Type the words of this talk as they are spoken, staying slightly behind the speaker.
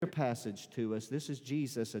passage to us. This is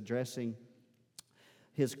Jesus addressing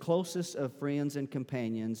his closest of friends and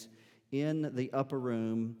companions in the upper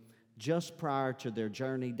room just prior to their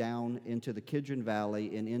journey down into the Kidron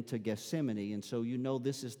Valley and into Gethsemane. And so you know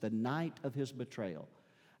this is the night of his betrayal.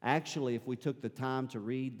 Actually, if we took the time to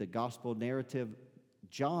read the gospel narrative,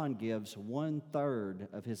 John gives 1/3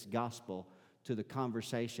 of his gospel to the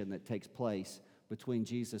conversation that takes place between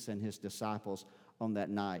Jesus and his disciples on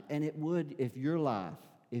that night. And it would, if your life,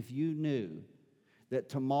 if you knew that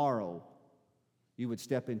tomorrow you would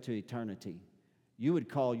step into eternity, you would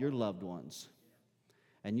call your loved ones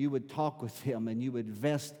and you would talk with them and you would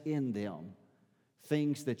invest in them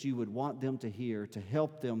things that you would want them to hear to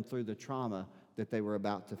help them through the trauma that they were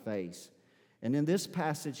about to face. And in this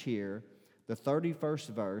passage here, the 31st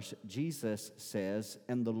verse, Jesus says,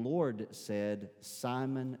 "And the Lord said,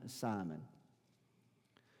 Simon, Simon,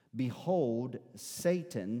 behold,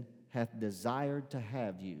 Satan hath desired to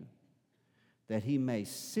have you, that he may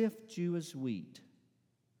sift you as wheat.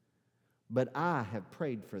 But I have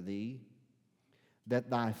prayed for thee, that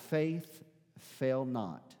thy faith fail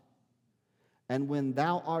not. And when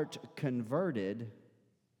thou art converted,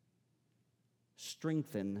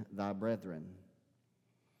 strengthen thy brethren."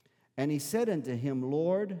 And he said unto him,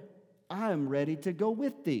 "Lord, I am ready to go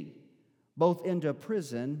with thee, both into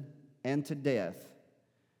prison and to death."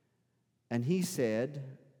 And he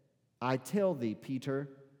said, "I tell thee, Peter,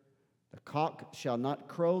 the cock shall not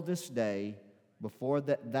crow this day before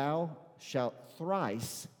that thou shalt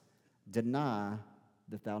thrice deny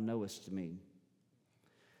that thou knowest me."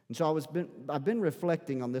 And so I've been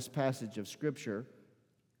reflecting on this passage of Scripture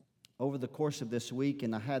over the course of this week,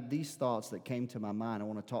 and I had these thoughts that came to my mind I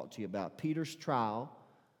want to talk to you about. Peter's trial,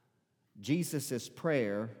 Jesus'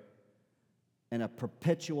 prayer, and a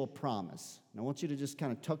perpetual promise. And I want you to just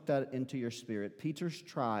kind of tuck that into your spirit. Peter's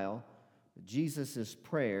trial, Jesus'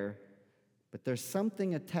 prayer, but there's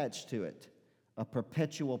something attached to it, a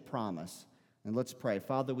perpetual promise. And let's pray.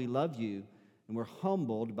 Father, we love you, and we're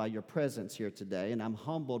humbled by your presence here today, and I'm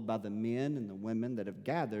humbled by the men and the women that have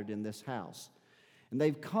gathered in this house. And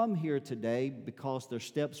they've come here today because their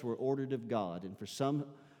steps were ordered of God, and for some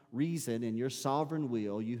reason in your sovereign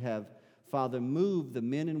will, you have, Father, moved the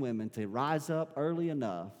men and women to rise up early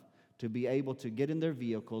enough to be able to get in their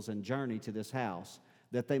vehicles and journey to this house,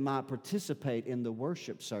 that they might participate in the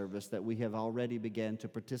worship service that we have already begun to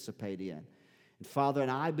participate in. And Father, and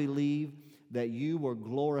I believe that you were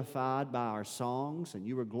glorified by our songs, and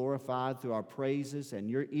you were glorified through our praises, and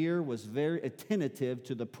your ear was very attentive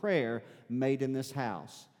to the prayer made in this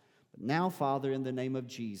house. But now, Father, in the name of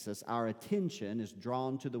Jesus, our attention is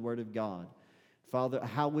drawn to the Word of God. Father,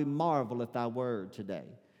 how we marvel at thy Word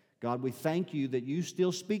today. God, we thank you that you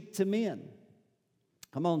still speak to men.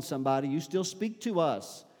 Come on, somebody, you still speak to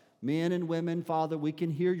us. Men and women, Father, we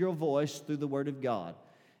can hear your voice through the Word of God.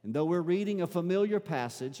 And though we're reading a familiar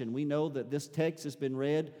passage, and we know that this text has been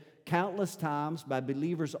read countless times by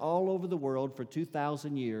believers all over the world for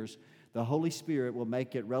 2,000 years, the Holy Spirit will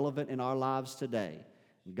make it relevant in our lives today.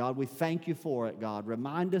 And God, we thank you for it, God.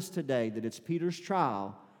 Remind us today that it's Peter's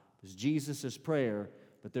trial, it's Jesus' prayer,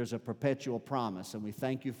 but there's a perpetual promise, and we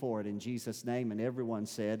thank you for it in Jesus' name. And everyone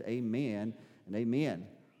said amen and amen.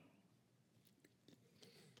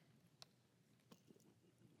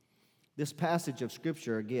 This passage of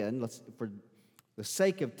Scripture, again, for the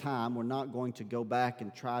sake of time, we're not going to go back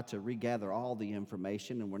and try to regather all the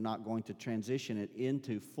information, and we're not going to transition it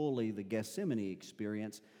into fully the Gethsemane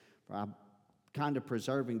experience. I'm kind of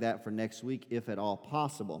preserving that for next week, if at all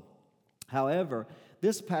possible. However,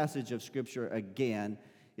 this passage of Scripture, again,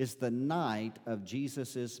 is the night of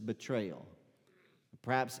Jesus' betrayal.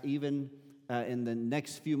 Perhaps even in the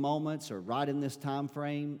next few moments, or right in this time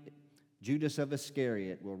frame, Judas of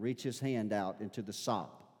Iscariot will reach his hand out into the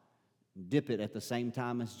sop, dip it at the same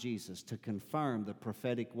time as Jesus to confirm the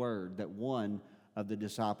prophetic word that one of the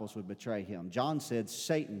disciples would betray him. John said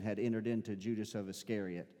Satan had entered into Judas of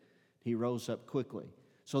Iscariot. He rose up quickly.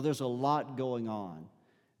 So there's a lot going on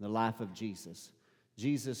in the life of Jesus.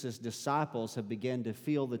 Jesus' disciples have begun to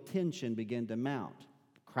feel the tension begin to mount.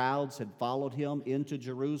 Crowds had followed him into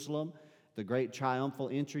Jerusalem, the great triumphal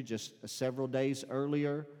entry just several days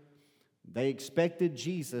earlier. They expected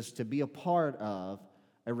Jesus to be a part of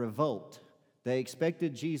a revolt. They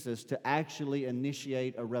expected Jesus to actually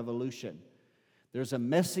initiate a revolution. There's a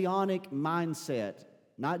messianic mindset,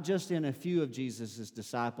 not just in a few of Jesus'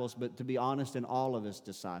 disciples, but to be honest, in all of his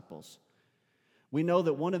disciples. We know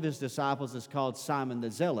that one of his disciples is called Simon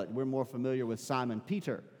the Zealot. We're more familiar with Simon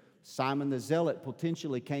Peter. Simon the Zealot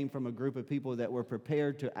potentially came from a group of people that were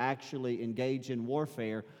prepared to actually engage in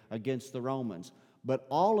warfare against the Romans. But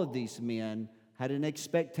all of these men had an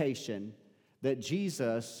expectation that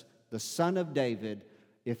Jesus, the Son of David,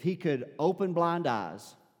 if he could open blind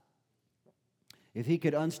eyes, if he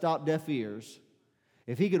could unstop deaf ears,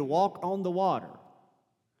 if he could walk on the water,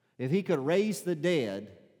 if he could raise the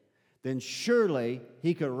dead, then surely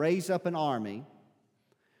he could raise up an army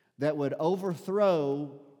that would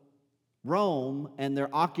overthrow Rome and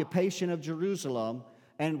their occupation of Jerusalem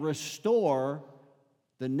and restore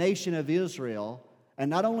the nation of Israel, and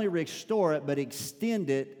not only restore it, but extend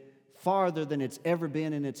it farther than it's ever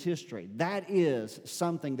been in its history. That is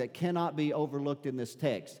something that cannot be overlooked in this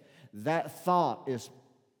text. That thought is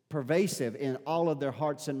pervasive in all of their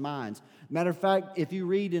hearts and minds. Matter of fact, if you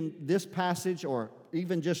read in this passage or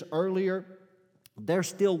even just earlier, they're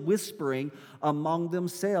still whispering among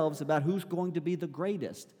themselves about who's going to be the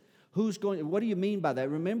greatest. What do you mean by that?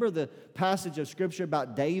 Remember the passage of Scripture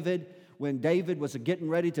about David, when David was getting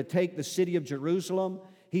ready to take the city of Jerusalem?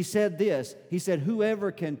 He said this, he said,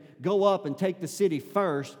 whoever can go up and take the city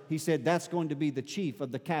first, he said, that's going to be the chief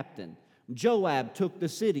of the captain. Joab took the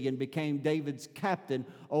city and became David's captain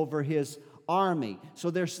over his army.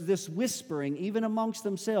 So there's this whispering even amongst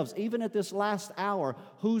themselves, even at this last hour,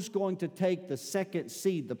 who's going to take the second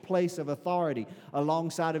seat, the place of authority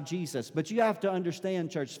alongside of Jesus. But you have to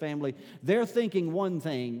understand, church family, they're thinking one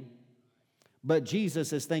thing, but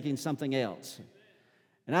Jesus is thinking something else.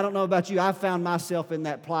 And I don't know about you, I've found myself in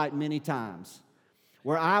that plight many times,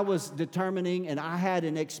 where I was determining and I had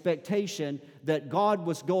an expectation that God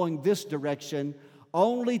was going this direction,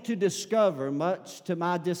 only to discover, much to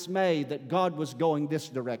my dismay, that God was going this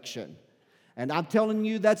direction. And I'm telling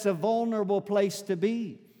you, that's a vulnerable place to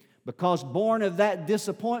be, because born of that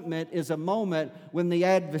disappointment is a moment when the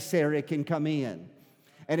adversary can come in.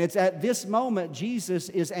 And it's at this moment Jesus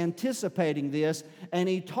is anticipating this, and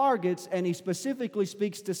he targets and he specifically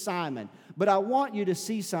speaks to Simon. But I want you to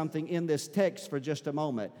see something in this text for just a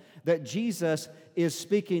moment, that Jesus is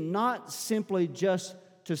speaking not simply just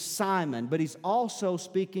to Simon, but he's also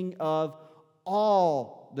speaking of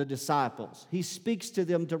all the disciples. He speaks to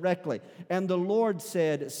them directly. And the Lord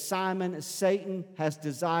said, Simon, Satan has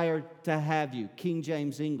desired to have you. King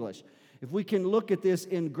James English. If we can look at this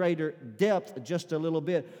in greater depth just a little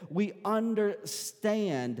bit, we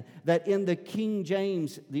understand that in the King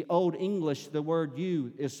James, the Old English, the word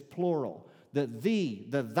you is plural. The thee,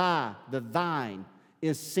 the thy, the thine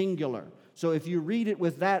is singular. So if you read it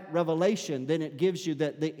with that revelation, then it gives you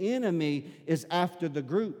that the enemy is after the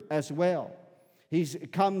group as well. He's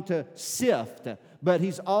come to sift, but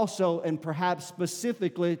he's also and perhaps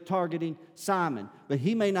specifically targeting Simon. But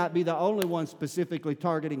he may not be the only one specifically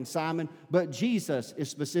targeting Simon, but Jesus is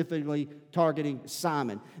specifically targeting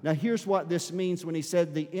Simon. Now here's what this means when he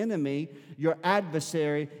said the enemy, your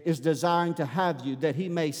adversary, is desiring to have you, that he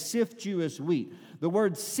may sift you as wheat. The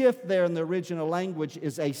word sift there in the original language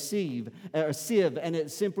is a sieve, and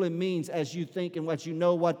it simply means as you think and what you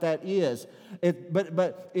know what that is.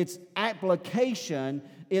 But its application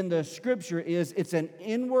in the Scripture is it's an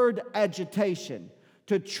inward agitation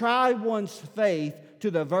to try one's faith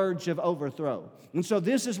to the verge of overthrow. And so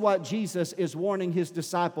this is what Jesus is warning his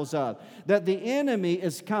disciples of, that the enemy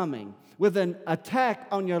is coming with an attack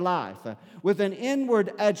on your life, with an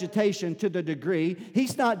inward agitation to the degree,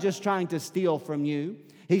 he's not just trying to steal from you.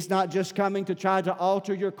 He's not just coming to try to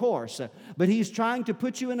alter your course, but he's trying to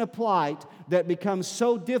put you in a plight that becomes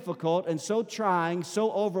so difficult and so trying,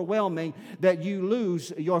 so overwhelming that you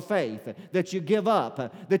lose your faith, that you give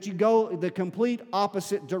up, that you go the complete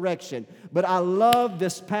opposite direction. But I love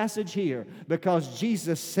this passage here because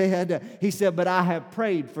Jesus said, he said, but I have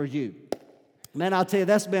prayed for you. Man, I'll tell you,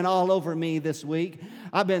 that's been all over me this week.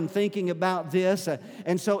 I've been thinking about this.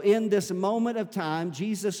 And so in this moment of time,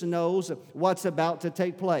 Jesus knows what's about to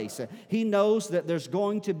take place. He knows that there's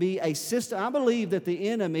going to be a system. I believe that the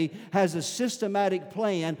enemy has a systematic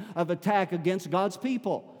plan of attack against God's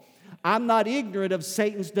people. I'm not ignorant of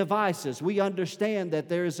Satan's devices. We understand that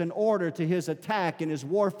there is an order to his attack and his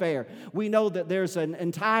warfare. We know that there's an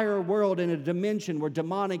entire world and a dimension where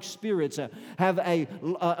demonic spirits have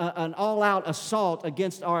an all-out assault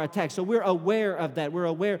against our attack. So we're aware of that. We're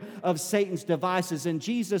aware of Satan's devices. And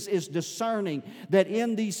Jesus is discerning that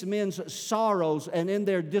in these men's sorrows and in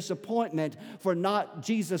their disappointment for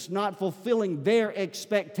Jesus not fulfilling their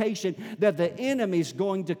expectation, that the enemy's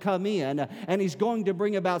going to come in and he's going to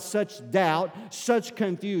bring about such doubt, such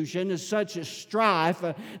confusion, such strife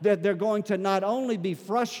that they're going to not only be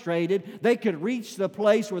frustrated, they could reach the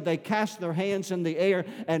place where they cast their hands in the air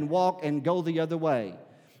and walk and go the other way.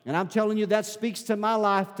 And I'm telling you, that speaks to my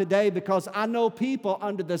life today, because I know people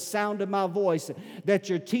under the sound of my voice that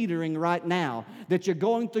you're teetering right now, that you're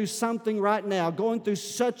going through something right now, going through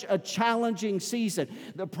such a challenging season.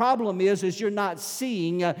 The problem is you're not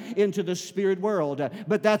seeing into the spirit world.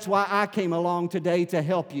 But that's why I came along today to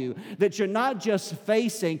help you, that you're not just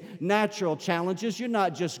facing natural challenges, you're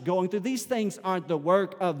not just going through. These things aren't the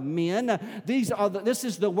work of men. This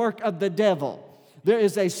is the work of the devil. There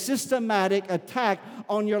is a systematic attack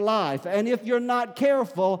on your life. And if you're not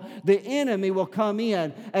careful, the enemy will come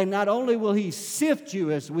in, and not only will he sift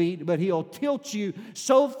you as wheat, but he'll tilt you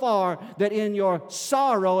so far that in your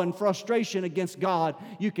sorrow and frustration against God,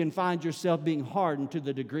 you can find yourself being hardened to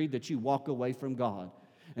the degree that you walk away from God.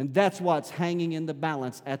 And that's what's hanging in the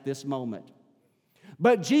balance at this moment.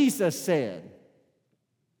 But Jesus said,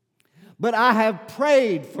 "But I have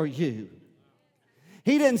prayed for you."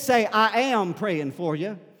 He didn't say, "I am praying for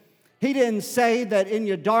you." He didn't say that in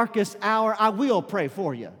your darkest hour, "I will pray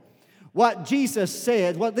for you." What Jesus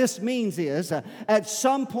said, what this means is, at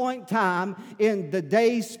some point in time in the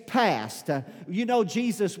days past,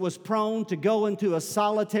 Jesus was prone to go into a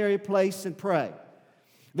solitary place and pray.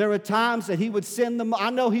 There were times that he would send them. I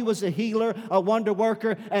know he was a healer, a wonder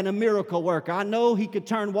worker, and a miracle worker. I know he could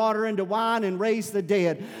turn water into wine and raise the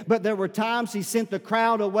dead. But there were times he sent the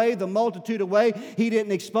crowd away, the multitude away. He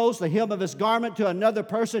didn't expose the hem of his garment to another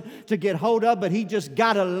person to get hold of, but he just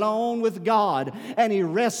got alone with God, and he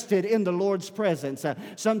rested in the Lord's presence.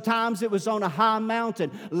 Sometimes it was on a high mountain.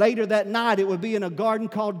 Later that night, it would be in a garden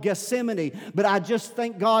called Gethsemane. But I just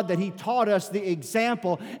thank God that he taught us the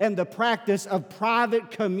example and the practice of private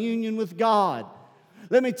communion with God.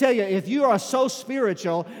 Let me tell you, if you are so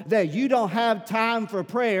spiritual that you don't have time for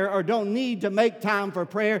prayer or don't need to make time for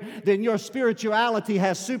prayer, then your spirituality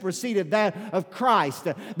has superseded that of Christ.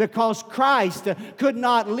 Because Christ could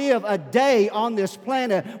not live a day on this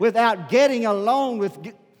planet without getting alone with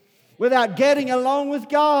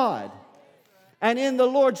God. And in the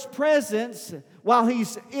Lord's presence, while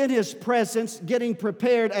he's in his presence getting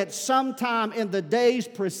prepared at some time in the days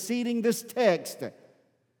preceding this text,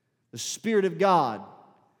 the Spirit of God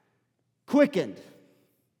quickened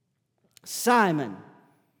Simon,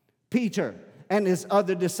 Peter, and his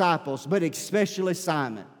other disciples, but especially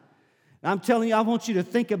Simon. And I'm telling you, I want you to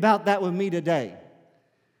think about that with me today.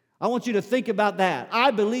 I want you to think about that.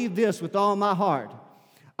 I believe this with all my heart.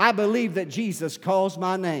 I believe that Jesus calls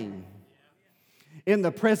my name in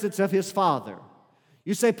the presence of his Father.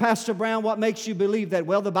 You say, "Pastor Brown, what makes you believe that?"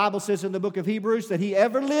 Well, the Bible says in the book of Hebrews that he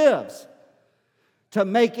ever lives to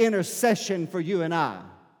make intercession for you and I.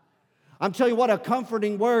 I'm telling you what a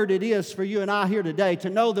comforting word it is for you and I here today to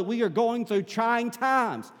know that we are going through trying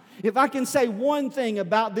times. If I can say one thing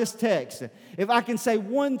about this text, if I can say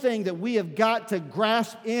one thing that we have got to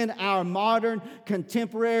grasp in our modern,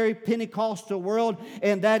 contemporary Pentecostal world,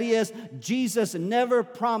 and that is Jesus never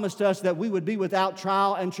promised us that we would be without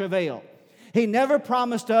trial and travail. He never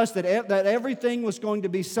promised us that everything was going to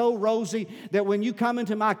be so rosy that when you come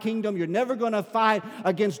into my kingdom, you're never going to fight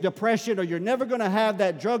against depression, or you're never going to have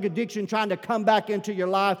that drug addiction trying to come back into your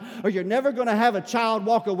life, or you're never going to have a child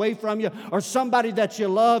walk away from you, or somebody that you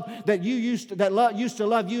love that used to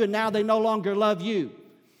love you and now they no longer love you.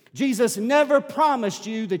 Jesus never promised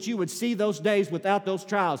you that you would see those days without those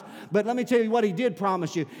trials. But let me tell you what he did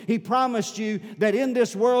promise you. He promised you that in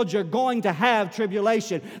this world you're going to have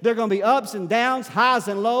tribulation. There are going to be ups and downs, highs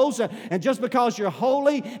and lows. And just because you're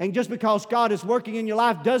holy and just because God is working in your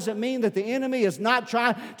life doesn't mean that the enemy is not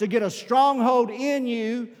trying to get a stronghold in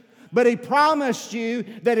you. But he promised you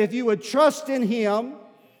that if you would trust in him,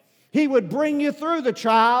 he would bring you through the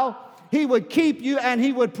trial, he would keep you, and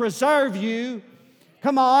he would preserve you.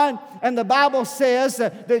 Come on. And the Bible says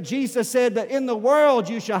that Jesus said that in the world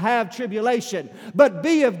you shall have tribulation, but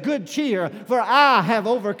be of good cheer, for I have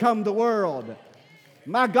overcome the world.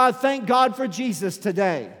 My God, thank God for Jesus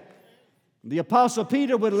today. The Apostle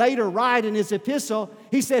Peter would later write in his epistle,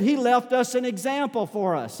 he said he left us an example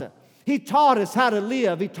for us. He taught us how to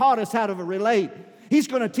live. He taught us how to relate. He's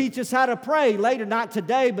going to teach us how to pray later, not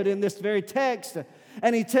today, but in this very text.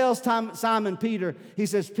 And he tells Simon Peter, he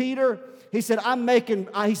says, "Peter," he said,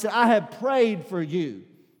 "I have prayed for you.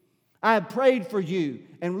 I have prayed for you."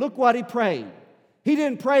 And look what he prayed. He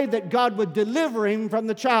didn't pray that God would deliver him from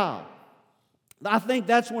the child. I think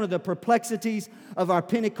that's one of the perplexities of our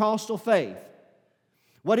Pentecostal faith.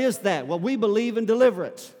 What is that? Well, we believe in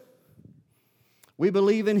deliverance. We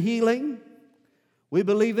believe in healing. We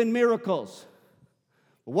believe in miracles.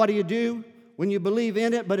 What do you do when you believe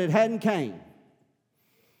in it but it hadn't came?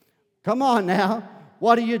 Come on now.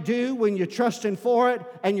 What do you do when you're trusting for it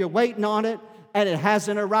and you're waiting on it and it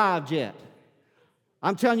hasn't arrived yet?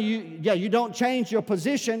 I'm telling you, yeah, you don't change your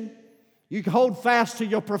position. You hold fast to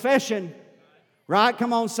your profession, right?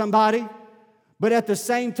 Come on, somebody. But at the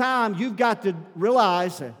same time, you've got to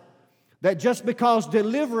realize that just because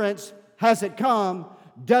deliverance hasn't come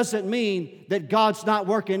doesn't mean that God's not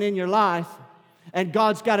working in your life and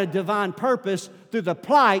God's got a divine purpose through the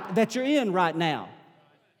plight that you're in right now.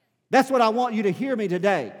 That's what I want you to hear me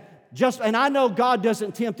today. And I know God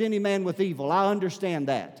doesn't tempt any man with evil. I understand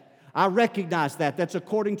that. I recognize that. That's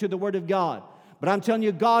according to the Word of God. But I'm telling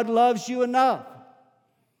you, God loves you enough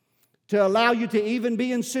to allow you to even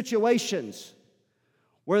be in situations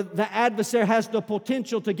where the adversary has the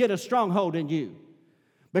potential to get a stronghold in you.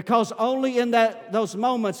 Because only in those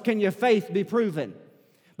moments can your faith be proven.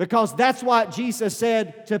 Because that's what Jesus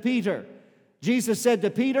said to Peter. Jesus said to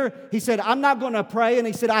Peter, he said, I'm not going to pray. And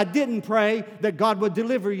he said, I didn't pray that God would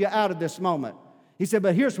deliver you out of this moment. He said,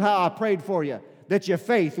 but here's how I prayed for you, that your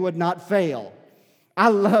faith would not fail. I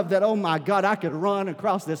love that. Oh my God, I could run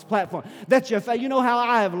across this platform. That's your faith. You know how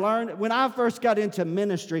I have learned? When I first got into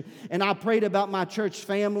ministry and I prayed about my church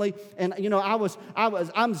family, and you know,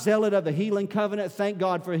 I'm zealous of the healing covenant. Thank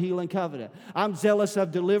God for a healing covenant. I'm zealous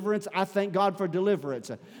of deliverance. I thank God for deliverance.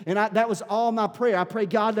 And that was all my prayer. I pray,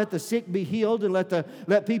 God, let the sick be healed and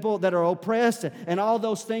let people that are oppressed and all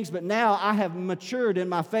those things. But now I have matured in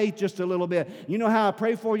my faith just a little bit. You know how I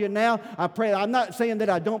pray for you now? I pray. I'm not saying that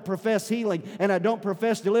I don't profess healing and I don't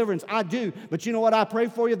profess deliverance. I do. But you know what I pray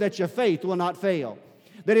for you? That your faith will not fail.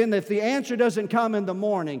 That if the answer doesn't come in the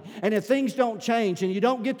morning, and if things don't change, and you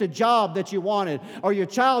don't get the job that you wanted, or your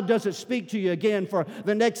child doesn't speak to you again for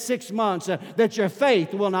the next 6 months, that your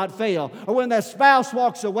faith will not fail. Or when that spouse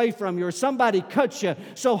walks away from you, or somebody cuts you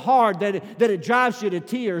so hard that it drives you to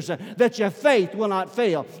tears, that your faith will not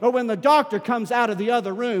fail. Or when the doctor comes out of the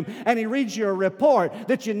other room and he reads you a report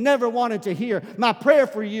that you never wanted to hear. My prayer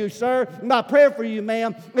for you, sir, my prayer for you,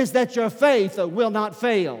 ma'am, is that your faith will not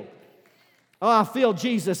fail. Oh, I feel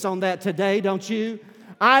Jesus on that today, don't you?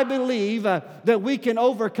 I believe that we can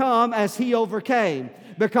overcome as He overcame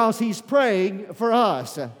because He's praying for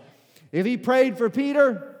us. If He prayed for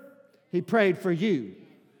Peter, He prayed for you.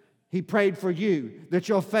 He prayed for you that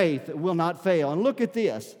your faith will not fail. And look at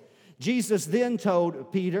this. Jesus then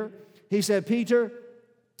told Peter, He said, Peter,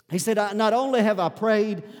 He said, not only have I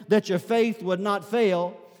prayed that your faith would not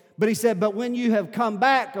fail, but He said, but when you have come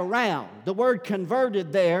back around, the word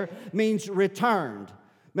converted there means returned.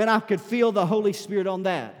 Man, I could feel the Holy Spirit on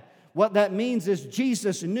that. What that means is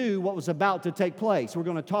Jesus knew what was about to take place. We're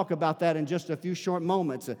going to talk about that in just a few short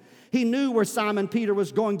moments. He knew where Simon Peter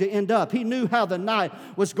was going to end up. He knew how the night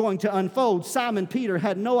was going to unfold. Simon Peter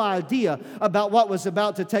had no idea about what was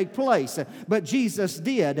about to take place, but Jesus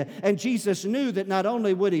did. And Jesus knew that not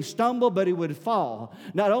only would he stumble, but he would fall.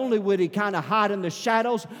 Not only would he kind of hide in the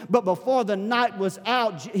shadows, but before the night was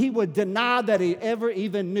out, he would deny that he ever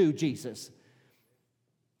even knew Jesus.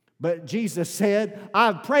 But Jesus said,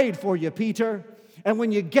 I've prayed for you, Peter. And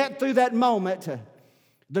when you get through that moment,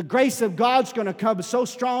 the grace of God's going to come so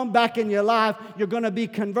strong back in your life, you're going to be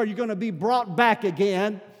converted. You're going to be brought back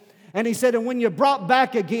again. And he said, and when you're brought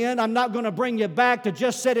back again, I'm not going to bring you back to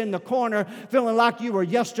just sit in the corner feeling like you were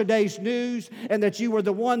yesterday's news and that you were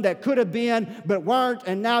the one that could have been but weren't,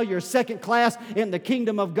 and now you're second class in the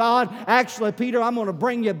kingdom of God. Actually, Peter, I'm going to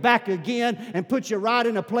bring you back again and put you right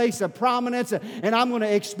in a place of prominence, and I'm going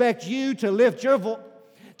to expect you to lift your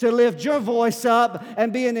voice up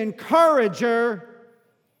and be an encourager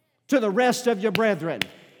to the rest of your brethren.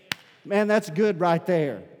 Man, that's good right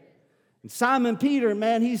there. And Simon Peter,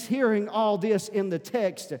 man, he's hearing all this in the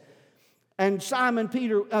text. And Simon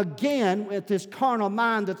Peter, again, with his carnal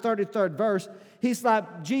mind, the 33rd verse, he's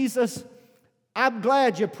like, Jesus, I'm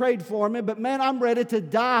glad you prayed for me, but man, I'm ready to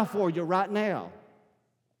die for you right now.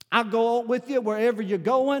 I'll go with you wherever you're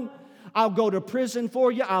going. I'll go to prison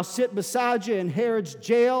for you. I'll sit beside you in Herod's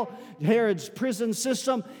jail, Herod's prison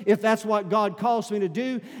system, if that's what God calls me to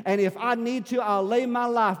do. And if I need to, I'll lay my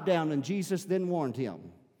life down. And Jesus then warned him.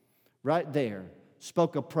 Right there,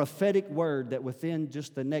 spoke a prophetic word that within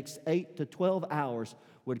just the next 8 to 12 hours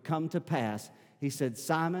would come to pass. He said,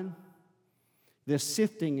 Simon, this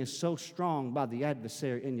sifting is so strong by the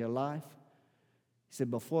adversary in your life. He said,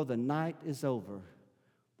 before the night is over,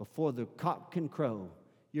 before the cock can crow,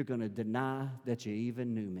 you're going to deny that you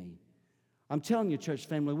even knew me. I'm telling you, church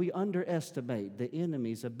family, we underestimate the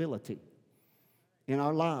enemy's ability in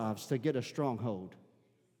our lives to get a stronghold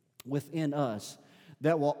within us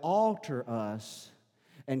that will alter us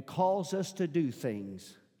and cause us to do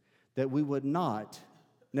things that we would not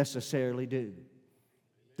necessarily do.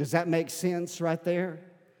 Does that make sense right there?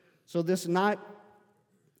 So this night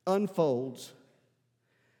unfolds,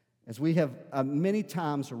 As we have many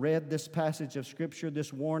times read this passage of Scripture,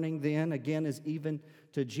 this warning then, again, is even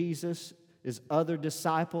to Jesus, his other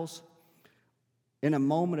disciples. In a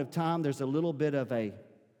moment of time, there's a little bit of a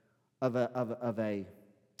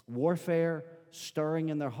warfare stirring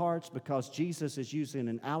in their hearts because Jesus is using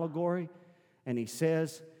an allegory. And he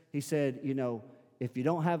said, you know, if you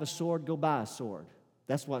don't have a sword, go buy a sword.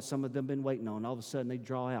 That's what some of them have been waiting on. All of a sudden, they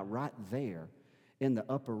draw out right there in the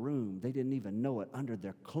upper room. They didn't even know it. Under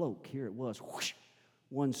their cloak, here it was. Whoosh,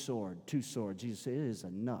 one sword, two swords. Jesus said, it is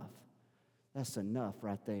enough. That's enough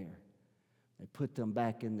right there. They put them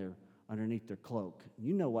back underneath their cloak.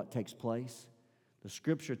 You know what takes place. The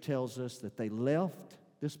Scripture tells us that they left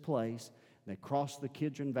this place, they crossed the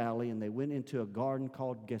Kidron Valley, and they went into a garden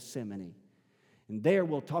called Gethsemane. And there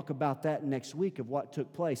we'll talk about that next week of what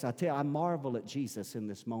took place. I tell you, I marvel at Jesus in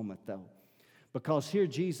this moment, though. Because here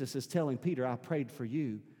Jesus is telling Peter, I prayed for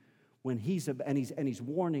you. When he's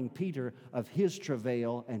warning Peter of his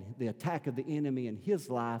travail and the attack of the enemy in his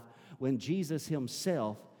life, when Jesus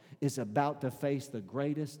himself is about to face the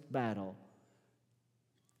greatest battle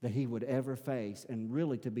that he would ever face. And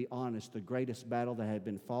really, to be honest, the greatest battle that had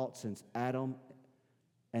been fought since Adam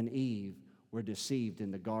and Eve were deceived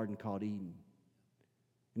in the garden called Eden.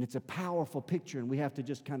 And it's a powerful picture, and we have to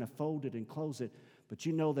just kind of fold it and close it. But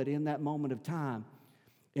you know that in that moment of time,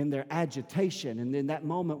 in their agitation, and in that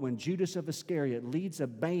moment when Judas of Iscariot leads a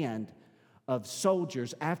band of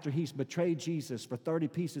soldiers after he's betrayed Jesus for 30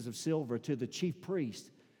 pieces of silver to the chief priest,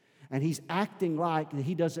 and he's acting like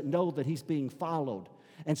he doesn't know that he's being followed.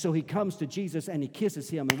 And so he comes to Jesus and he kisses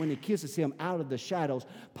him. And when he kisses him, out of the shadows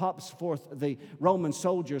pops forth the Roman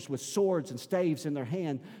soldiers with swords and staves in their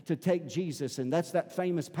hand to take Jesus. And that's that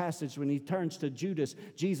famous passage when he turns to Judas,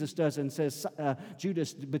 Jesus does, and says,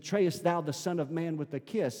 Judas, betrayest thou the Son of Man with a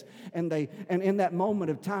kiss? And in that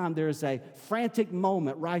moment of time, there is a frantic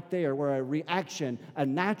moment right there where a reaction, a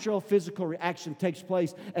natural physical reaction takes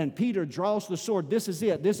place. And Peter draws the sword. This is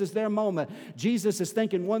it. This is their moment. Jesus is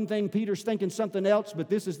thinking one thing, Peter's thinking something else, but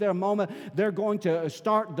this is their moment. They're going to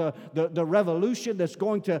start the revolution that's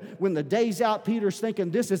going to, when the day's out, Peter's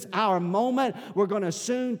thinking, this is our moment. We're going to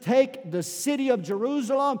soon take the city of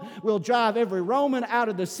Jerusalem. We'll drive every Roman out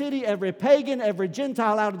of the city, every pagan, every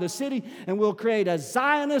Gentile out of the city, and we'll create a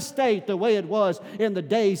Zionist state the way it was in the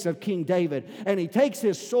days of King David. And he takes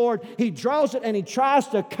his sword, he draws it, and he tries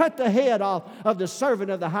to cut the head off of the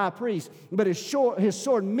servant of the high priest. But his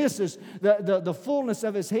sword misses the fullness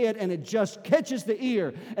of his head, and it just catches the ear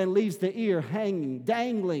and leaves the ear hanging,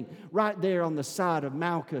 dangling right there on the side of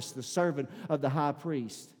Malchus, the servant of the high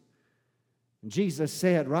priest. And Jesus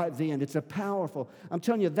said right then, it's a powerful, I'm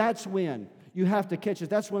telling you, that's when you have to catch it.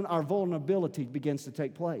 That's when our vulnerability begins to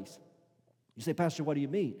take place. You say, Pastor, what do you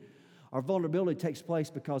mean? Our vulnerability takes place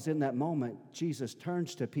because in that moment, Jesus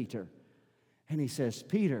turns to Peter and he says,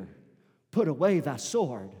 Peter, put away thy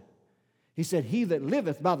sword. He said, he that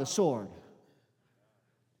liveth by the sword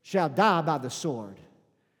shall die by the sword.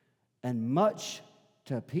 And much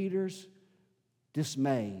to Peter's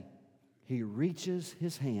dismay, he reaches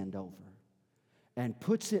his hand over and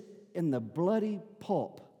puts it in the bloody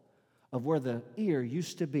pulp of where the ear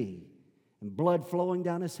used to be, and blood flowing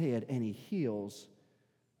down his head, and he heals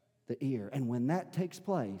the ear. And when that takes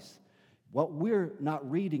place, what we're not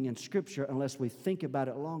reading in Scripture, unless we think about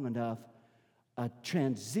it long enough, a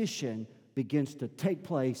transition begins to take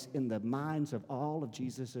place in the minds of all of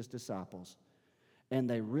Jesus' disciples. And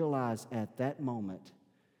they realize at that moment,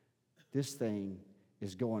 this thing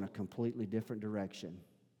is going a completely different direction.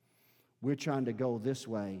 We're trying to go this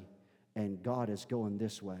way, and God is going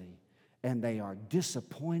this way. And they are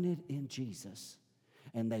disappointed in Jesus.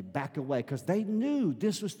 And they back away because they knew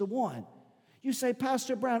this was the one. You say,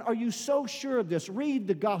 Pastor Brown, are you so sure of this? Read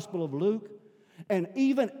the Gospel of Luke. And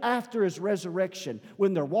even after his resurrection,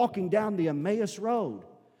 when they're walking down the Emmaus Road,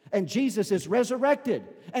 and Jesus is resurrected,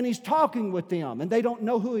 and he's talking with them, and they don't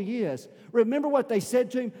know who he is. Remember what they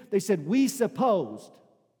said to him? They said, we supposed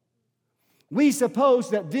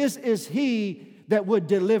that this is he that would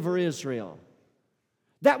deliver Israel.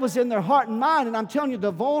 That was in their heart and mind, and I'm telling you,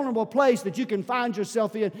 the vulnerable place that you can find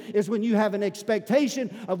yourself in is when you have an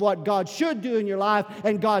expectation of what God should do in your life,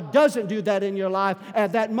 and God doesn't do that in your life.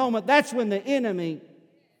 At that moment, that's when the enemy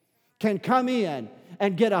can come in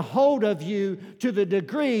and get a hold of you to the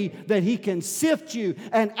degree that he can sift you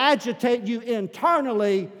and agitate you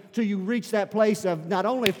internally till you reach that place of not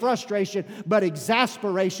only frustration, but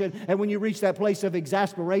exasperation. And when you reach that place of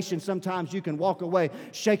exasperation, sometimes you can walk away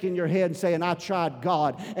shaking your head and saying, I tried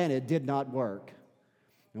God, and it did not work.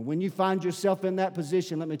 And when you find yourself in that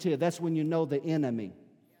position, let me tell you, that's when you know the enemy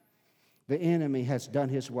has done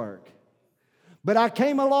his work. But I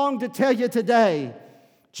came along to tell you today,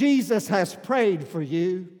 Jesus has prayed for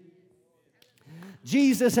you.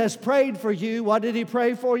 Jesus has prayed for you. What did He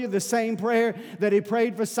pray for you? The same prayer that He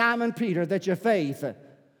prayed for Simon Peter, that your faith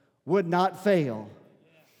would not fail.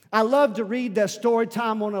 I love to read that story.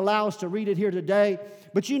 Time won't allow us to read it here today.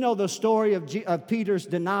 But you know the story of Peter's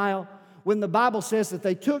denial, when the Bible says that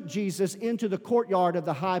they took Jesus into the courtyard of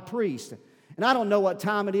the high priest. And I don't know what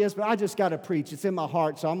time it is, but I just got to preach. It's in my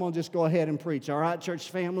heart, so I'm going to just go ahead and preach. All right,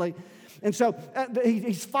 church family? And so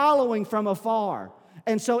he's following from afar.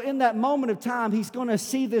 And so in that moment of time, he's going to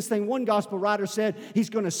see this thing. One gospel writer said he's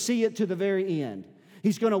going to see it to the very end.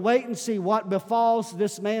 He's going to wait and see what befalls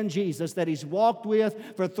this man Jesus that he's walked with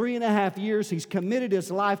for 3.5 years. He's committed his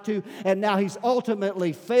life to, and now he's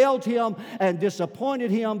ultimately failed him and disappointed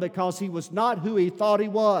him because he was not who he thought he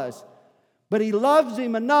was. But he loves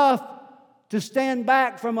him enough to stand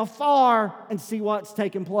back from afar and see what's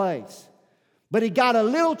taking place. But he got a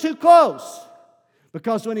little too close,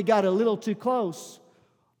 because when he got a little too close,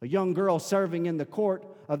 a young girl serving in the court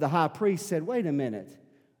of the high priest said, "Wait a minute,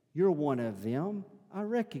 you're one of them. I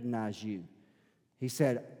recognize you." He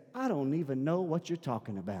said, "I don't even know what you're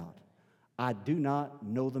talking about. I do not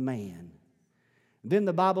know the man." Then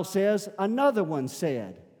the Bible says another one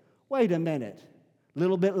said, "Wait a minute." A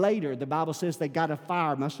little bit later, the Bible says they got a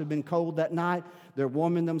fire. Must have been cold that night. They're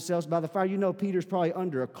warming themselves by the fire. You know, Peter's probably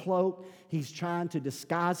under a cloak. He's trying to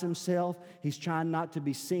disguise himself. He's trying not to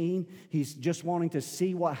be seen. He's just wanting to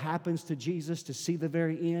see what happens to Jesus, to see the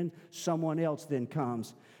very end. Someone else then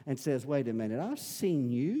comes and says, "Wait a minute, I've seen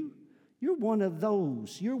you. You're one of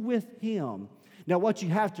those. You're with him." Now, what you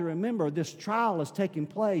have to remember, this trial is taking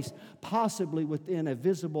place possibly within a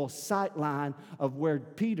visible sight line of where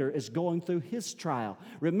Peter is going through his trial.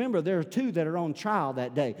 Remember, there are two that are on trial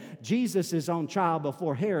that day. Jesus is on trial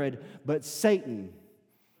before Herod, but Satan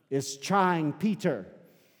is trying Peter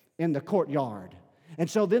in the courtyard. And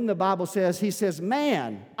so then the Bible says, he says,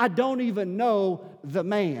 "Man, I don't even know the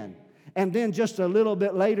man." And then just a little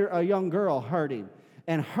bit later, a young girl heard him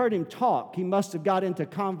talk. He must have got into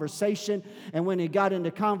conversation. And when he got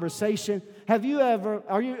into conversation, let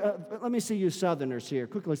me see you Southerners here.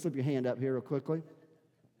 Quickly slip your hand up here real quickly.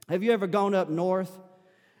 Have you ever gone up north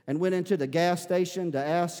and went into the gas station to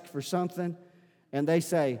ask for something? And they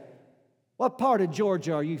say, "What part of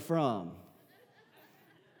Georgia are you from?"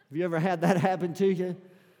 Have you ever had that happen to you?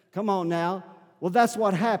 Come on now. Well, that's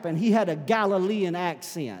what happened. He had a Galilean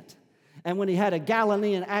accent. And when he had a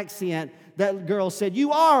Galilean accent, that girl said,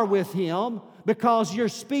 "You are with him because your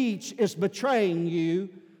speech is betraying you.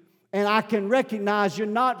 And I can recognize you're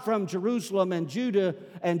not from Jerusalem and Judah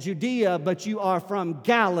and Judea, but you are from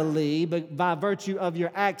Galilee by virtue of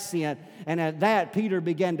your accent." And at that, Peter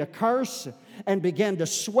began to curse and began to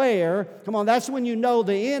swear. Come on, that's when you know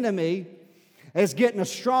the enemy is getting a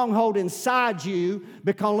stronghold inside you,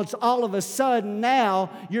 because all of a sudden now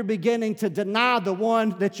you're beginning to deny the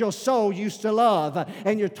one that your soul used to love.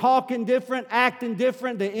 And you're talking different, acting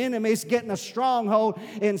different. The enemy's getting a stronghold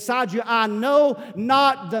inside you. "I know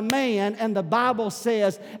not the man." And the Bible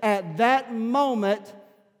says at that moment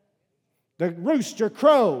the rooster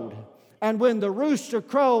crowed. And when the rooster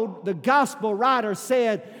crowed, the gospel writer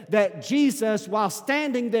said that Jesus, while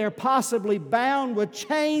standing there possibly bound with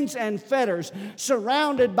chains and fetters,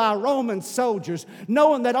 surrounded by Roman soldiers,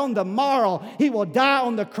 knowing that on the morrow he will die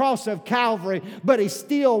on the cross of Calvary, but he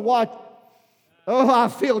still watched. Oh, I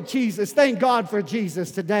feel Jesus. Thank God for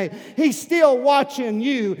Jesus today. He's still watching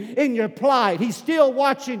you in your plight. He's still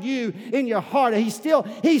watching you in your heart. He's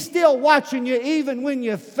still watching you even when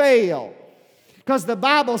you fail. Because the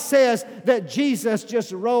Bible says that Jesus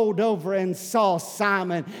just rolled over and saw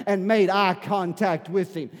Simon and made eye contact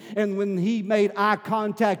with him. And when he made eye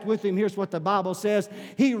contact with him, here's what the Bible says.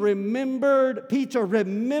 Peter remembered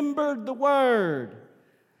the word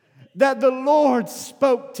that the Lord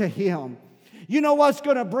spoke to him. You know what's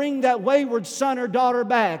going to bring that wayward son or daughter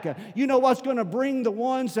back? You know what's going to bring the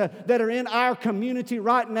ones that are in our community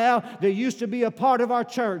right now that used to be a part of our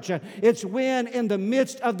church? It's when in the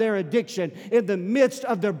midst of their addiction, in the midst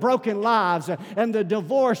of their broken lives and the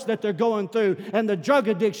divorce that they're going through and the drug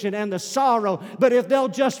addiction and the sorrow, but if they'll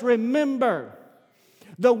just remember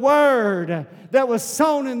the word that was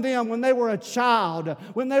sown in them when they were a child,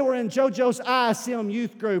 when they were in JoJo's ISM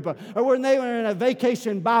youth group, or when they were in a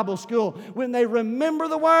vacation Bible school, when they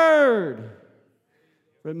remembered the word.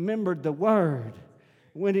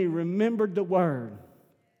 When he remembered the word,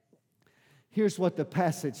 here's what the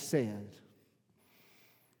passage said.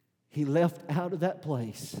 He left out of that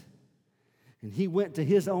place, and he went to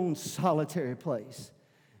his own solitary place.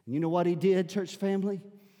 And you know what he did, church family?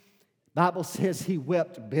 Bible says he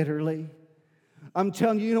wept bitterly. I'm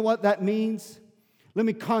telling you, you know what that means? Let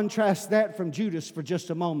me contrast that from Judas for just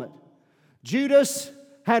a moment. Judas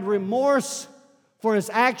had remorse for his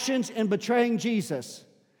actions in betraying Jesus.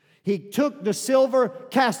 He took the silver,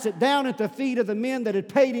 cast it down at the feet of the men that had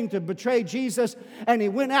paid him to betray Jesus, and he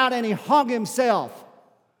went out and he hung himself.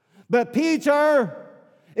 But Peter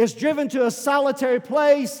is driven to a solitary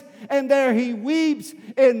place, and there he weeps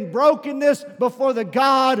in brokenness before the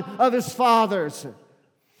God of his fathers.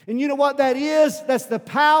 And you know what that is? That's the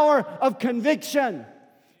power of conviction.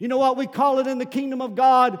 You know what we call it in the kingdom of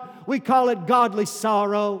God? We call it godly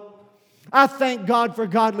sorrow. I thank God for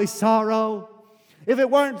godly sorrow. If it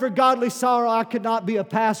weren't for godly sorrow, I could not be a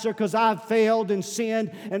pastor, because I've failed and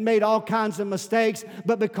sinned and made all kinds of mistakes.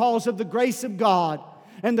 But because of the grace of God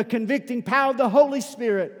and the convicting power of the Holy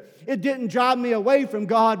Spirit, it didn't drive me away from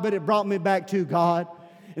God, but it brought me back to God.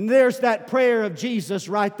 And there's that prayer of Jesus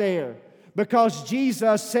right there. Because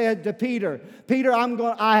Jesus said to Peter, Peter,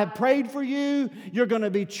 I have prayed for you. You're going to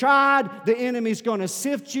be tried. The enemy's going to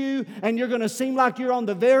sift you. And you're going to seem like you're on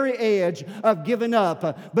the very edge of giving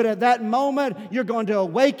up. But at that moment, you're going to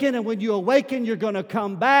awaken. And when you awaken, you're going to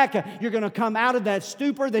come back. You're going to come out of that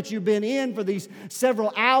stupor that you've been in for these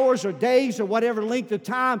several hours or days or whatever length of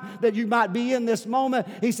time that you might be in this moment.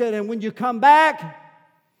 He said, and when you come back,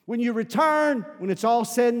 when you return, when it's all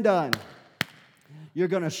said and done, you're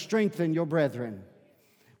going to strengthen your brethren.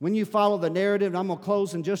 When you follow the narrative, and I'm going to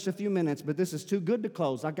close in just a few minutes, but this is too good to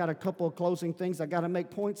close. I got a couple of closing things I got to make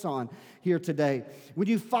points on here today. When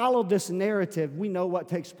you follow this narrative, we know what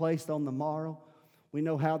takes place on the morrow. We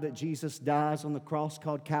know how that Jesus dies on the cross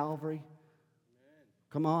called Calvary.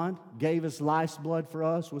 Come on. Gave his life's blood for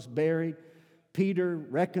us, was buried. Peter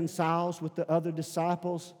reconciles with the other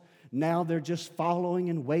disciples. Now they're just following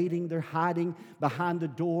and waiting. They're hiding behind the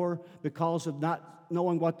door because of not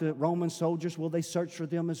knowing what the Roman soldiers, will they search for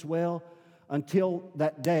them as well? Until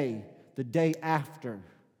that day, the day after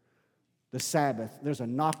the Sabbath, there's a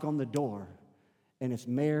knock on the door, and it's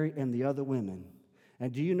Mary and the other women.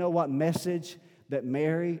 And do you know what message that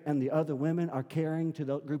Mary and the other women are carrying to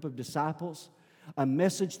the group of disciples? A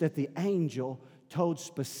message that the angel told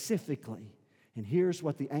specifically. And here's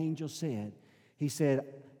what the angel said. He said,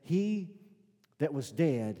 he that was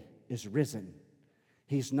dead is risen.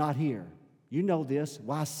 He's not here. You know this.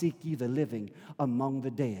 Why seek ye the living among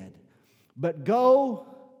the dead? But go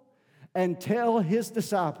and tell his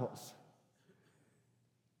disciples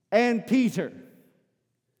and Peter.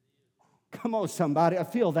 Come on, somebody. I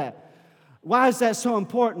feel that. Why is that so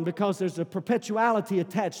important? Because there's a perpetuality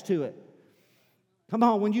attached to it. Come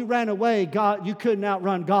on, when you ran away, God, you couldn't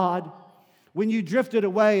outrun God. When you drifted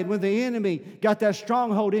away and when the enemy got that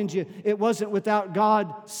stronghold into you, it wasn't without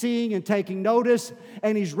God seeing and taking notice,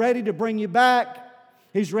 and he's ready to bring you back.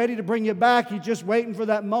 He's ready to bring you back. He's just waiting for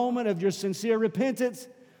that moment of your sincere repentance.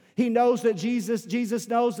 He knows that Jesus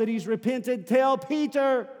knows that he's repented. Tell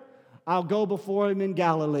Peter, I'll go before him in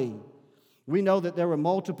Galilee. We know that there were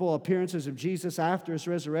multiple appearances of Jesus after his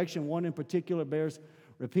resurrection. One in particular bears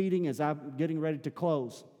repeating as I'm getting ready to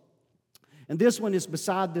close. And this one is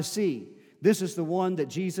beside the sea. This is the one that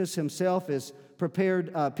Jesus himself is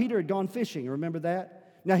prepared. Peter had gone fishing. Remember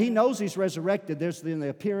that? Now, he knows he's resurrected. There's the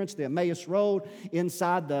appearance, the Emmaus Road,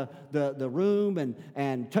 inside the room,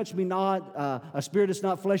 and touch me not, a spirit is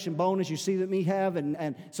not flesh and bone as you see that me have.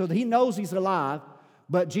 And so he knows he's alive,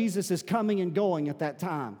 but Jesus is coming and going at that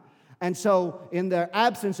time. And so in the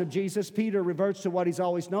absence of Jesus, Peter reverts to what he's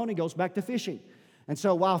always known. He goes back to fishing. And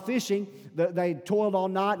so while fishing, they toiled all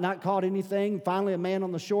night, not caught anything. Finally, a man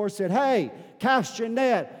on the shore said, hey, cast your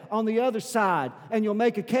net on the other side and you'll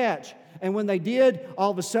make a catch. And when they did,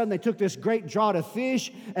 all of a sudden they took this great draught of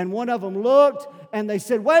fish, and one of them looked and they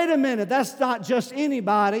said, wait a minute, that's not just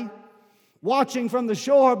anybody watching from the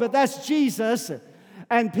shore, but that's Jesus.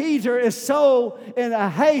 And Peter is so in a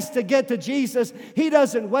haste to get to Jesus, he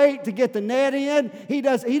doesn't wait to get the net in. He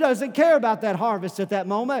doesn't care about that harvest at that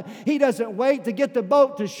moment. He doesn't wait to get the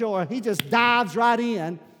boat to shore. He just dives right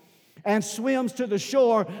in and swims to the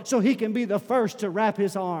shore so he can be the first to wrap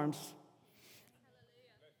his arms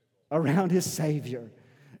around his Savior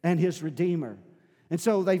and his Redeemer. And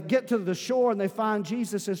so they get to the shore and they find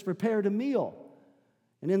Jesus has prepared a meal.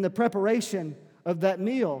 And in the preparation of that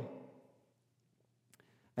meal,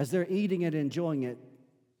 as they're eating it, enjoying it,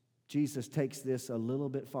 Jesus takes this a little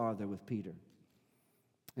bit farther with Peter.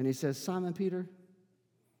 And he says, Simon Peter,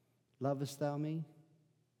 lovest thou me?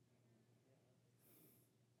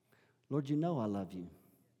 Lord, you know I love you.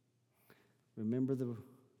 Remember the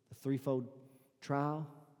threefold trial,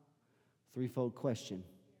 threefold question.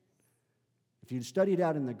 If you study it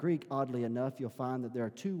out in the Greek, oddly enough, you'll find that there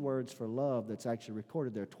are two words for love that's actually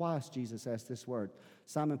recorded there. Twice Jesus asked this word.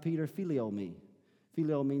 Simon Peter, phileo me.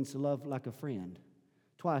 Phileo means to love like a friend.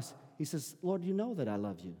 Twice, he says, Lord, you know that I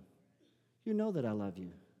love you. You know that I love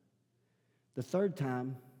you. The third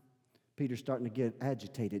time, Peter's starting to get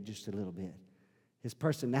agitated just a little bit. His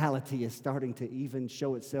personality is starting to even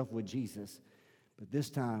show itself with Jesus. But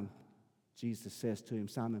this time, Jesus says to him,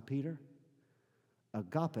 Simon Peter,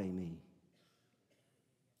 agape me.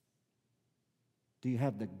 Do you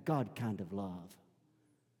have the God kind of love?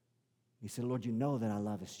 He said, Lord, you know that I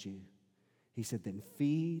lovest you. He said, then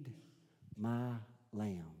feed my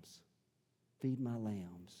lambs. Feed my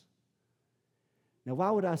lambs. Now,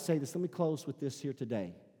 why would I say this? Let me close with this here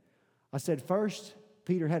today. I said, first,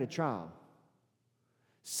 Peter had a trial.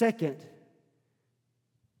 Second,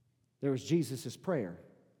 there was Jesus' prayer.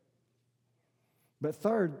 But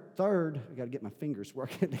third, I got to get my fingers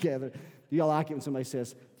working together. Do y'all like it when somebody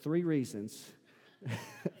says 3 reasons?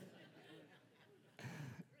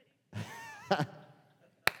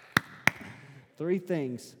 3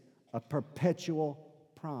 things, a perpetual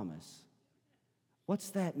promise.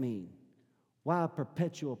 What's that mean? Why a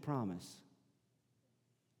perpetual promise?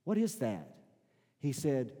 What is that? He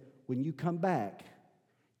said, when you come back,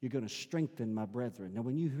 you're going to strengthen my brethren. Now,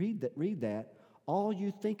 when you read that, all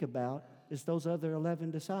you think about is those other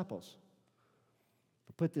 11 disciples.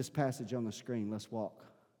 Put this passage on the screen. Let's walk.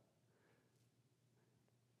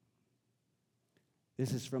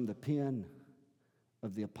 This is from the pen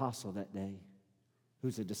of the apostle that day,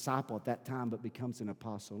 who's a disciple at that time but becomes an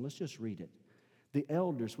apostle. Let's just read it. The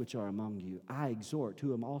elders which are among you, I exhort,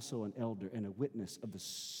 who am also an elder and a witness of the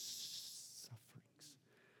sufferings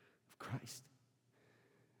of Christ,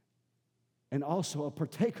 and also a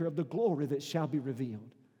partaker of the glory that shall be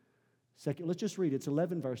revealed. Second, let's just read it. It's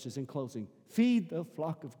 11 verses in closing. Feed the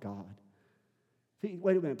flock of God.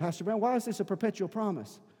 Wait a minute, Pastor Brown, why is this a perpetual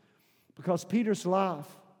promise? Because Peter's life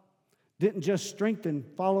didn't just strengthen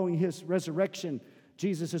following his resurrection,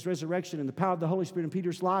 Jesus' resurrection and the power of the Holy Spirit in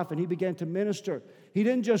Peter's life, and he began to minister. He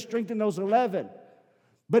didn't just strengthen those 11,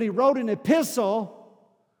 but he wrote an epistle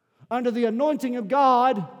under the anointing of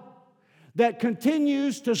God that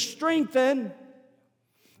continues to strengthen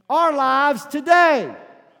our lives today.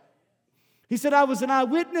 He said, I was an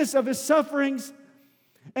eyewitness of his sufferings,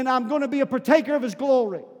 and I'm going to be a partaker of his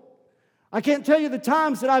glory. I can't tell you the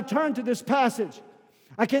times that I've turned to this passage.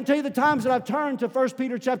 I can't tell you the times that I've turned to 1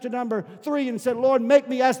 Peter chapter number 3 and said, Lord, make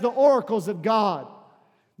me as the oracles of God.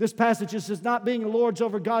 This passage is not being lords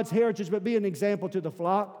over God's heritage, but be an example to the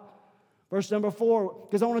flock. Verse number 4,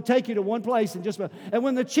 because I want to take you to one place and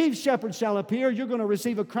when the chief shepherd shall appear, you're going to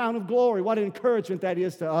receive a crown of glory. What encouragement that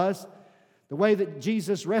is to us. The way that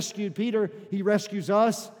Jesus rescued Peter, he rescues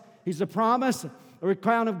us. He's a promise, a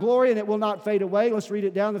crown of glory, and it will not fade away. Let's read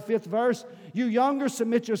it down, the 5th verse. You younger,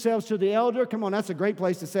 submit yourselves to the elder. Come on, that's a great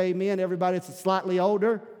place to say amen. Everybody that's slightly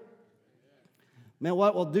older. Man,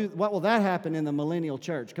 what will that happen in the millennial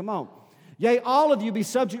church? Come on. Yea, all of you be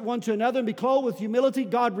subject one to another and be clothed with humility.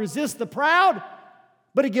 God resists the proud,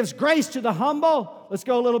 but he gives grace to the humble. Let's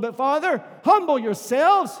go a little bit farther. Humble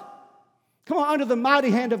yourselves. Come on, under the mighty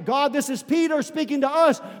hand of God. This is Peter speaking to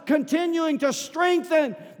us, continuing to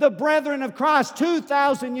strengthen the brethren of Christ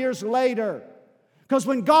 2,000 years later. Because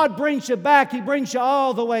when God brings you back, he brings you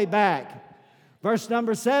all the way back. Verse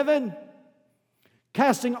number 7,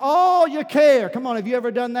 casting all your care. Come on, have you ever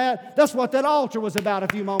done that? That's what that altar was about a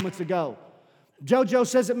few moments ago. JoJo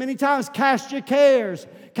says it many times, cast your cares.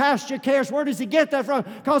 Cast your cares. Where does he get that from?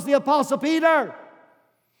 Because the Apostle Peter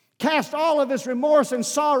cast all of his remorse and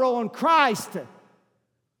sorrow on Christ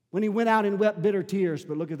when he went out and wept bitter tears.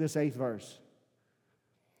 But look at this 8th verse.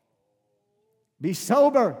 Be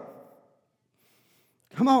sober.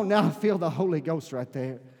 Come on now, I feel the Holy Ghost right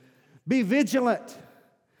there. Be vigilant.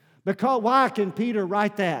 Because why can Peter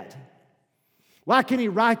write that? Why can he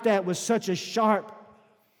write that with such a sharp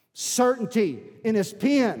certainty in his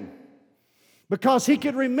pen? Because he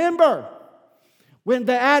could remember when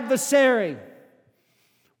the adversary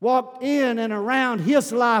walked in and around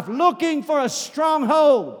his life looking for a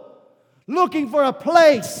stronghold, looking for a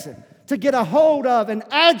place to get a hold of, and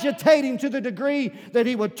agitating to the degree that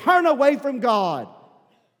he would turn away from God.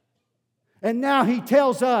 And now he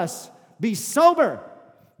tells us, be sober,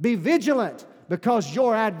 be vigilant, because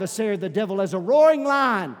your adversary, the devil, as a roaring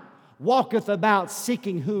lion, walketh about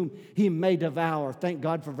seeking whom he may devour. Thank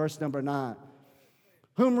God for verse number 9.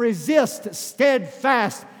 Whom resist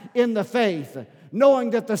steadfast in the faith, knowing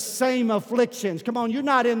that the same afflictions. Come on, you're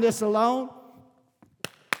not in this alone.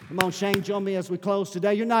 Come on, Shane, join me as we close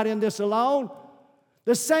today. You're not in this alone.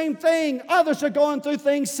 The same thing. Others are going through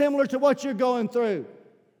things similar to what you're going through.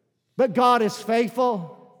 But God is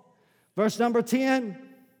faithful. Verse number 10.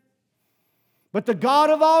 But the God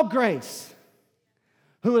of all grace,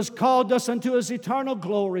 who has called us unto His eternal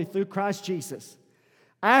glory through Christ Jesus.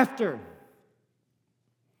 After,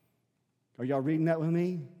 are y'all reading that with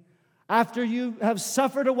me? After you have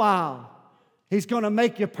suffered a while, He's going to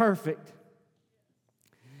make you perfect.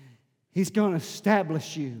 He's going to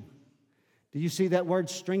establish you. Do you see that word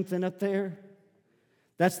strengthen up there?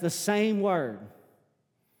 That's the same word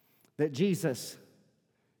that Jesus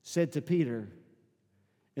said to Peter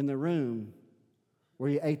in the room where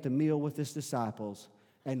He ate the meal with His disciples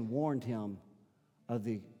and warned him of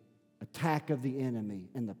the attack of the enemy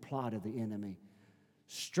and the plot of the enemy.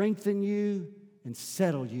 Strengthen you and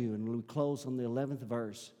settle you. And we close on the 11th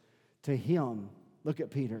verse. To Him, look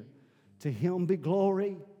at Peter, to Him be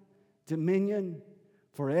glory, dominion,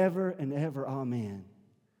 forever and ever. Amen.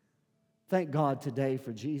 Thank God today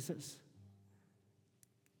for Jesus.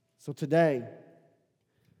 So today,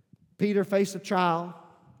 Peter faced a trial.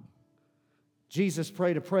 Jesus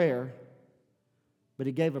prayed a prayer, but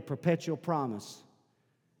He gave a perpetual promise.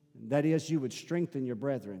 That is, you would strengthen your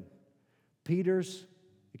brethren. Peter's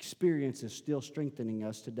experience is still strengthening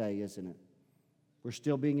us today, isn't it? We're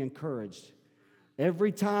still being encouraged.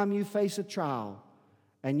 Every time you face a trial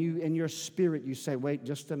and you, in your spirit, you say, wait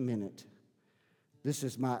just a minute. This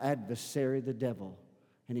is my adversary, the devil,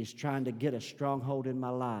 and he's trying to get a stronghold in my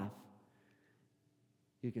life.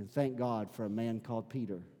 You can thank God for a man called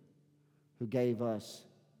Peter who gave us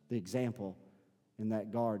the example in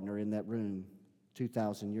that garden or in that room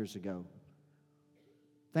 2,000 years ago.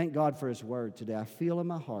 Thank God for His word today. I feel in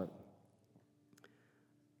my heart.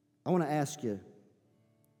 I want to ask you,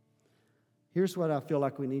 here's what I feel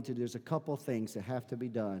like we need to do. There's a couple things that have to be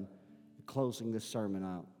done in closing this sermon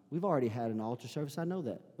out. We've already had an altar service, I know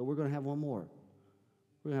that, but we're going to have one more.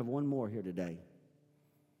 We're going to have one more here today.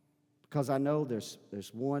 Because I know there's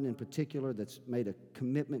one in particular that's made a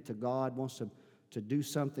commitment to God, wants to do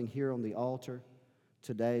something here on the altar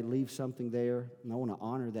today, leave something there, and I want to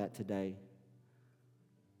honor that today.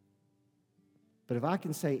 But if I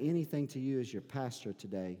can say anything to you as your pastor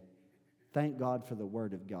today, thank God for the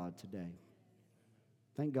Word of God today.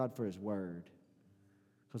 Thank God for His Word.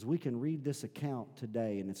 Because we can read this account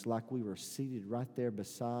today, and it's like we were seated right there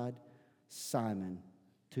beside Simon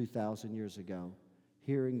 2,000 years ago,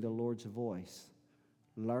 hearing the Lord's voice,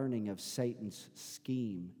 learning of Satan's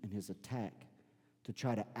scheme and his attack to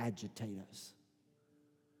try to agitate us.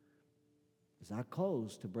 As I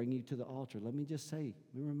close to bring you to the altar, let me just say,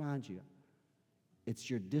 let me remind you, it's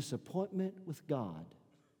your disappointment with God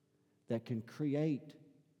that can create,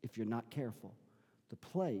 if you're not careful, the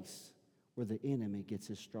place where the enemy gets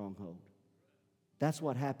his stronghold. That's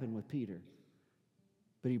what happened with Peter.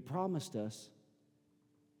 But He promised us,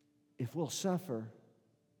 if we'll suffer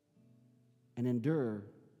and endure,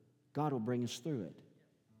 God will bring us through it.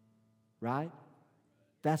 Right?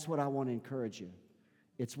 That's what I want to encourage you.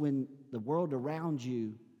 It's when the world around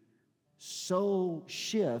you so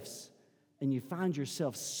shifts and you find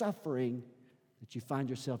yourself suffering that you find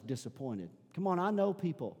yourself disappointed. Come on, I know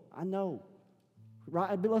people. I know.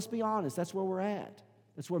 Right? But let's be honest, that's where we're at.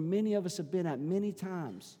 That's where many of us have been at many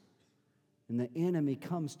times. And the enemy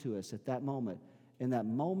comes to us at that moment, in that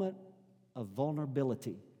moment of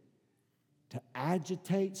vulnerability, to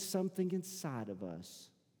agitate something inside of us,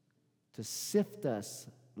 to sift us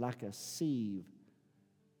like a sieve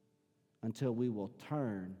until we will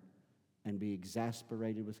turn and be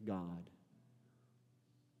exasperated with God.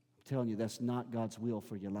 I'm telling you, that's not God's will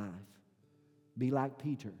for your life. Be like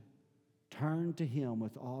Peter. Turn to Him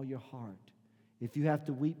with all your heart. If you have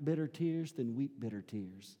to weep bitter tears, then weep bitter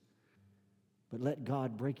tears. But let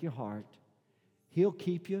God break your heart. He'll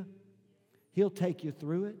keep you. He'll take you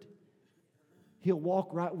through it. He'll walk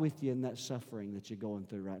right with you in that suffering that you're going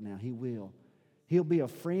through right now. He will. He'll be a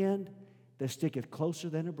friend that sticketh closer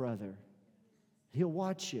than a brother. He'll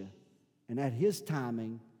watch you. And at His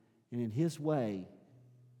timing and in His way,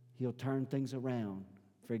 He'll turn things around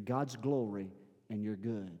for God's glory and your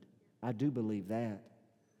good. I do believe that.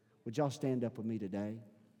 Would y'all stand up with me today?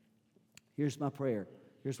 Here's my prayer.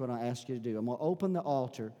 Here's what I ask you to do. I'm going to open the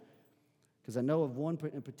altar because I know of one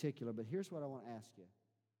in particular, but here's what I want to ask you.